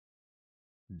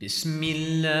بسم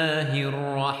الله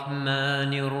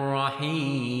الرحمن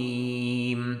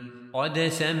الرحيم. قد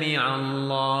سمع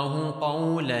الله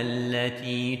قول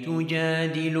التي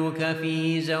تجادلك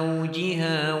في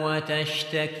زوجها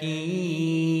وتشتكي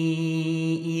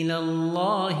إلى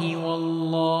الله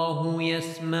والله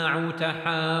يسمع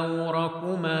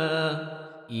تحاوركما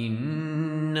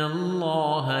إن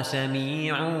الله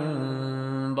سميع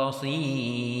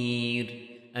بصير.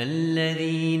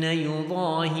 الذين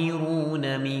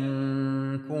يظاهرون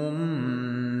منكم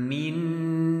من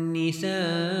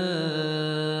نسائهم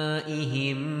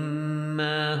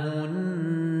ما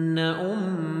هن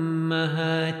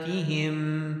أمهاتهم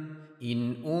إن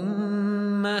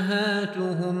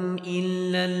أمهاتهم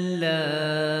إلا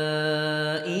اللائي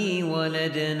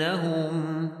ولدنهم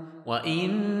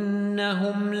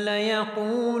وإنهم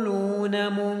ليقولون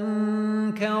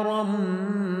منكرا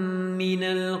من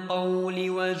القول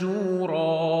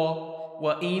وزورا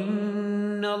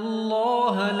وإن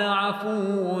الله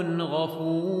لعفو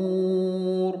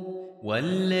غفور.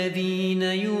 والذين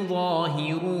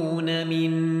يظاهرون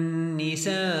من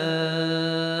نسائهم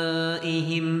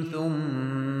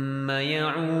ثم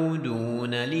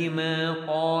يعودون لما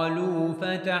قالوا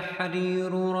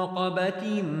فتحرير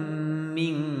رقبة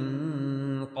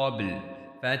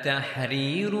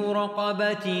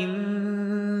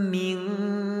من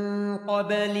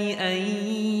قبل أن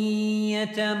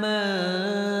يتماسا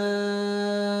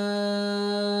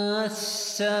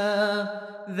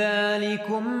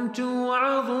ذلكم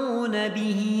توعظون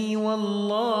به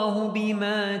والله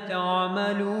بما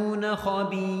تعملون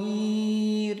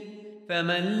خبير.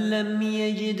 فمن لم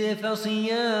يجد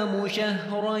فصيام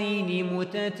شهرين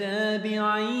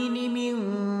متتابعين من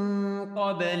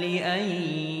قبل أن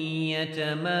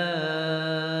يتماسا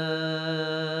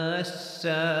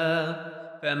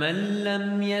فمن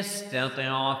لم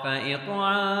يستطع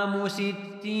فإطعام 60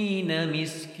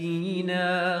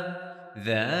 مسكينا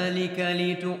ذلك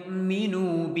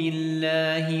لتؤمنوا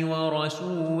بالله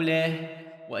ورسوله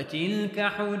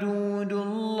وتلك حدود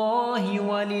الله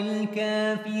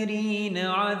وللكافرين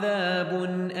عذاب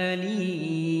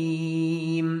أليم.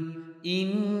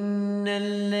 إن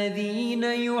الذين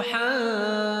يحادون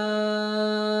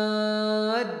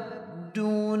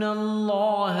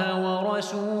الله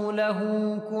ورسوله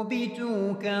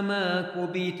كبتوا كما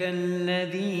كبت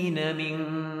الذين من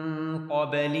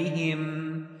قبلهم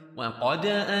وقد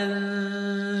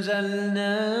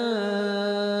أنزلنا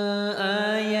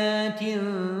آيات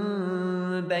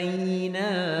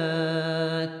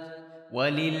بينات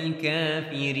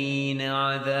وللكافرين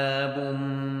عذاب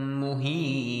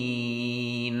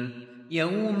مهين.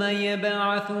 يوم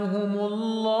يبعثهم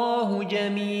الله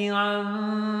جميعا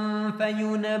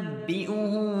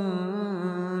فينبئهم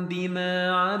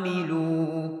بما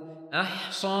عملوا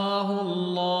أحصاه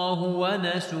الله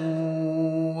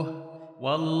ونسوه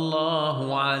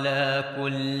والله على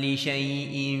كل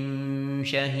شيء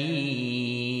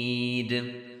شهيد.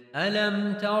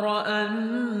 ألم تر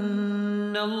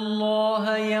أن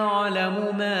الله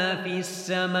يعلم ما في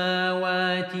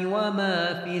السماوات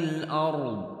وما في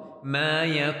الأرض ما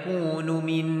يكون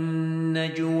من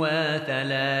نجوى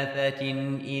 3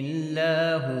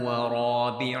 إلا هو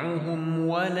رابعهم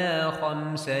ولا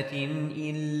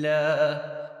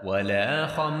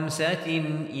خمسة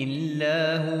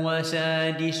إلا هو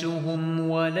سادسهم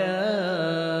ولا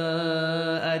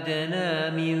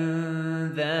أدنى من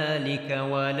ذلك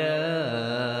ولا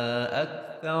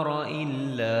أكثر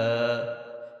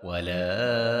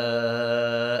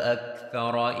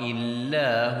إلا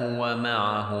هو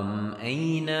معهم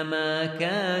أينما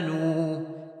كانوا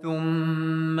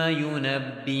ثم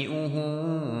ينبئهم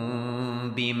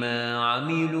بما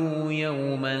عملوا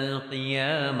يوم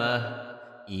القيامة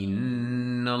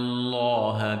إن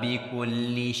الله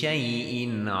بكل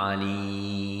شيء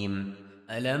عليم.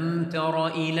 ألم تر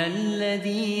إلى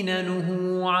الذين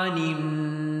نهوا عن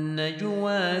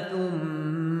النجوى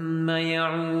ثم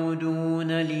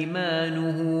يعودون لما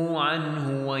نهوا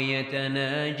عنه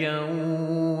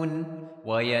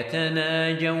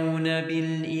ويتناجون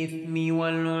بالإثم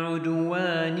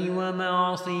والعدوان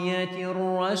ومعصية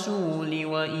الرسول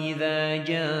وإذا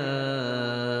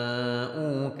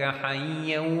جاءوك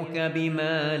حيوك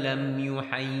بما لم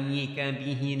يحيك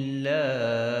به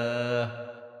الله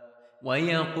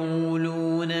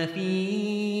ويقولون في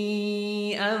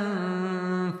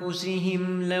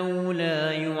أنفسهم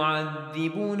لولا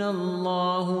يعذبنا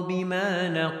الله بما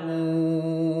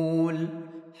نقول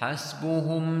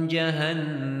حسبهم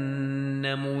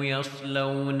جهنم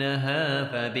يصلونها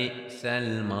فبئس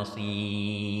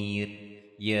المصير.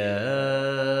 يا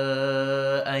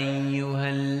أيها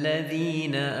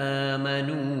الذين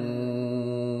آمنوا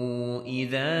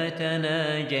إذا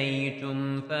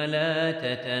تناجيتم فلا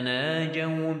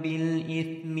تتناجوا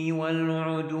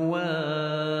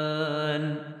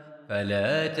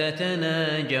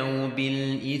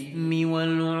بالإثم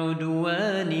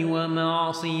والعدوان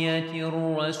ومعصية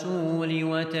الرسول،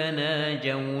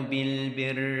 وتناجوا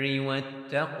بالبر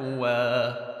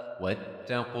والتقوى،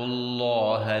 واتقوا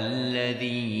الله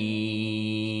الذي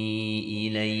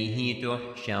إليه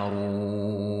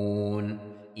تحشرون.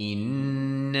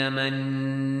 إنما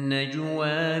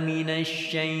النجوى من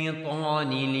الشيطان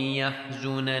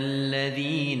ليحزن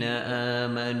الذين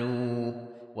آمنوا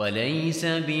وليس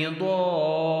بضارهم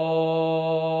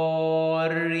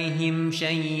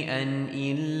شيئا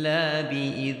إلا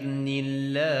بإذن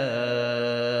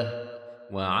الله،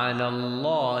 وعلى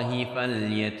الله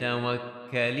فليتوكل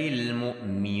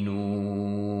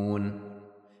المؤمنون.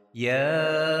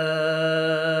 يا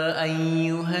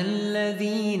أيها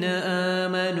الذين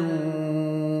آمنوا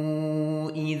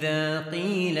إذا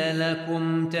قيل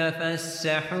لكم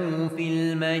تفسحوا في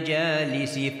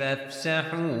المجالس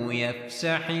فافسحوا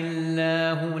يفسح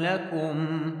الله لكم،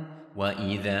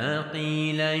 وإذا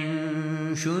قيل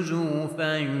انشزوا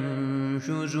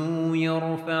فانشزوا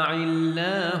يرفع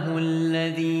الله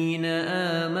الذين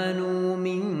آمنوا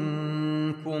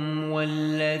منكم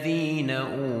والذين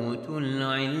أوتوا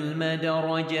العلم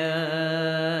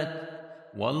درجات،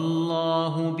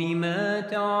 والله بما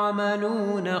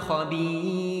تعملون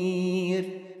خبير.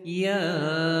 يا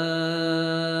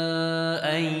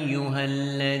أيها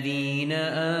الذين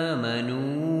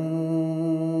آمنوا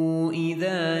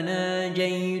إذا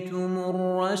ناجيتم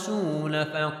الرسول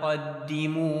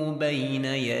فقدموا بين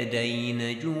يدي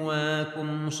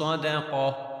نجواكم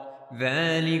صدقة،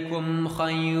 ذلكم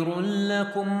خير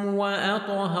لكم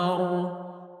وأطهر،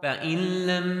 فإن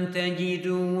لم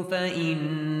تجدوا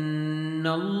فإن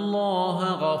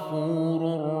الله غفور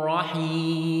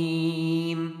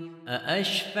رحيم.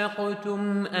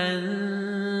 أأشفقتم أن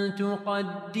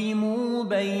تقدموا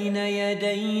بين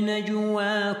يدي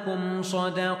نجواكم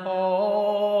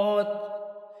صدقات؟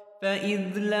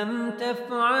 فإذ لم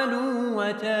تفعلوا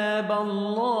وتاب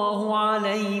الله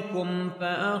عليكم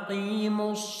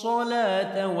فأقيموا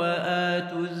الصلاة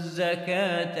وآتوا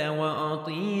الزكاة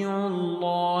وأطيعوا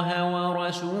الله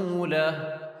ورسوله،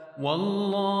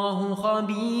 والله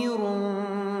خبير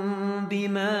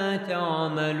بما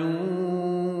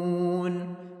تعملون.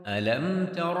 ألم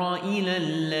تر إلى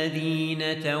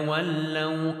الذين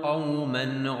تولوا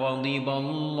قوما غضب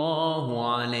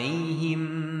الله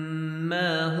عليهم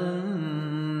ما هم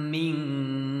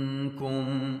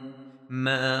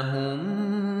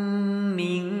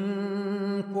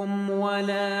منكم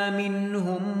ولا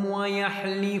منهم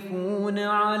ويحلفون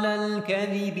على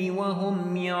الكذب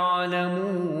وهم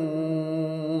يعلمون.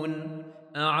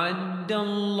 أعد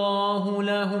الله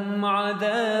لهم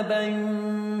عذابا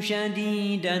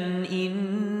شديدا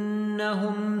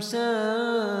إنهم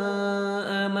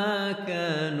ساء ما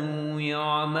كانوا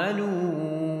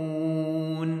يعملون.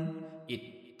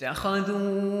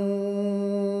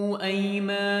 اتخذوا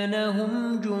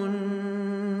أيمانهم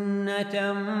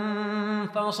جنة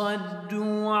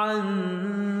فصدوا عن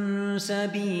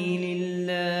سبيل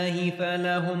الله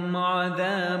فلهم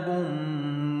عذاب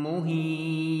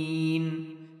مهين.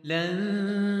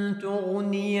 لن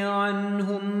تغني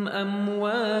عنهم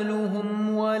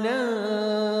أموالهم ولا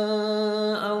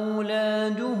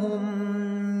أولادهم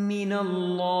من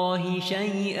الله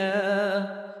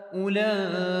شيئا،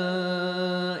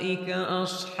 أولئك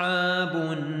أصحاب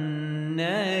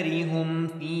النار هم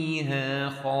فيها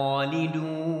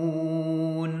خالدون.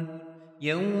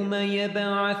 يوم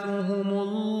يبعثهم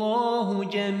الله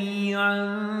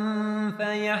جميعا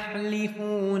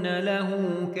فيحلفون له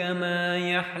كما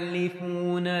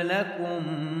يحلفون لكم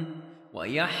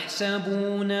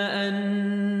ويحسبون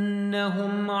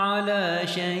أنهم على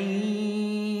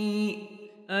شيء،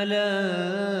 ألا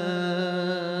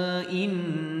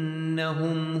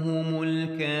إنهم هم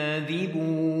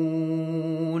الكاذبون.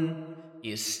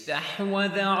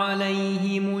 استحوذ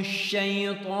عليهم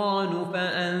الشيطان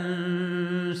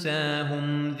فأنساهم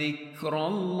ذكر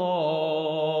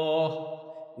الله،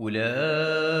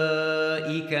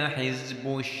 أولئك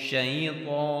حزب الشيطان،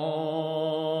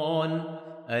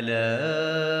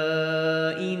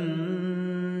 ألا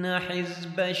إن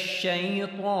حزب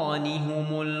الشيطان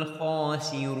هم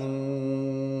الخاسرون.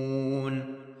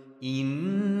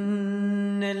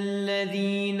 إن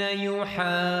الذين يحادون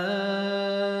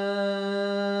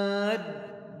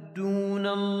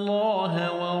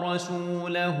الله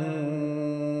ورسوله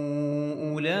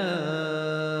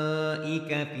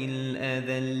أولئك في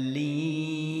الأذلين.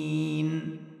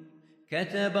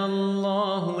 كتب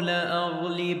الله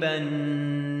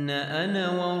لأغلبن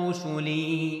أنا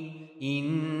ورسلي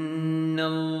إن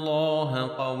الله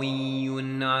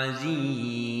قوي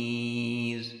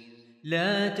عزيز.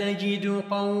 لا تجد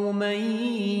قوما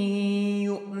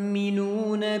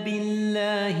يؤمنون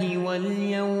بالله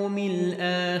واليوم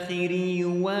الآخر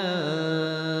يوادون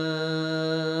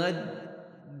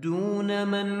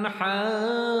من حاد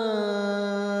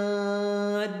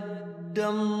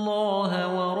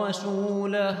الله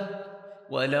ورسوله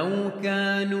ولو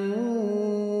كانوا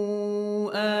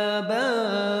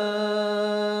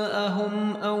آباءهم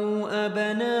أو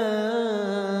أبناءهم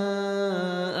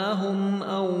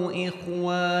أو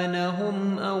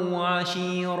إخوانهم أو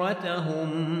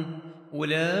عشيرتهم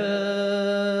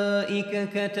أولئك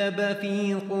كتب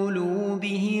في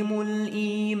قلوبهم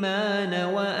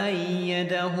الإيمان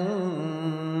وأيدهم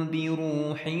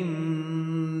بروح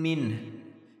منه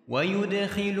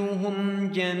ويدخلهم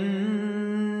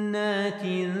جنات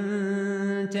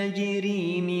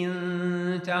تجري من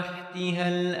تحتها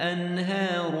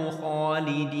الأنهار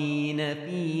خالدين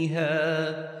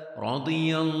فيها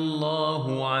رضي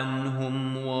الله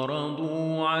عنهم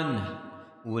ورضوا عنه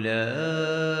أولئك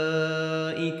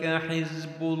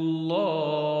حزب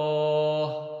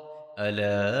الله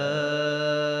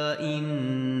ألا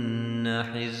إن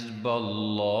حزب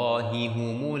الله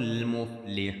هم المفلحون.